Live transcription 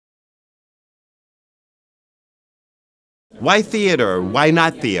Why theater? Why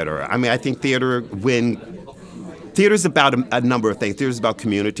not theater? I mean, I think theater's about a number of things. Theater's about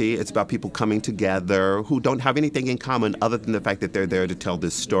community. It's about people coming together who don't have anything in common other than the fact that they're there to tell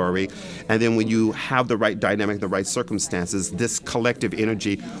this story. And then when you have the right dynamic, the right circumstances, this collective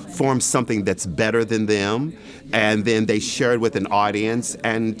energy forms something that's better than them. And then they share it with an audience.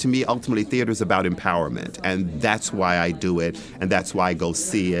 And to me, ultimately, theater's about empowerment. And that's why I do it. And that's why I go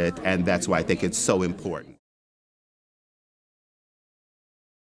see it. And that's why I think it's so important.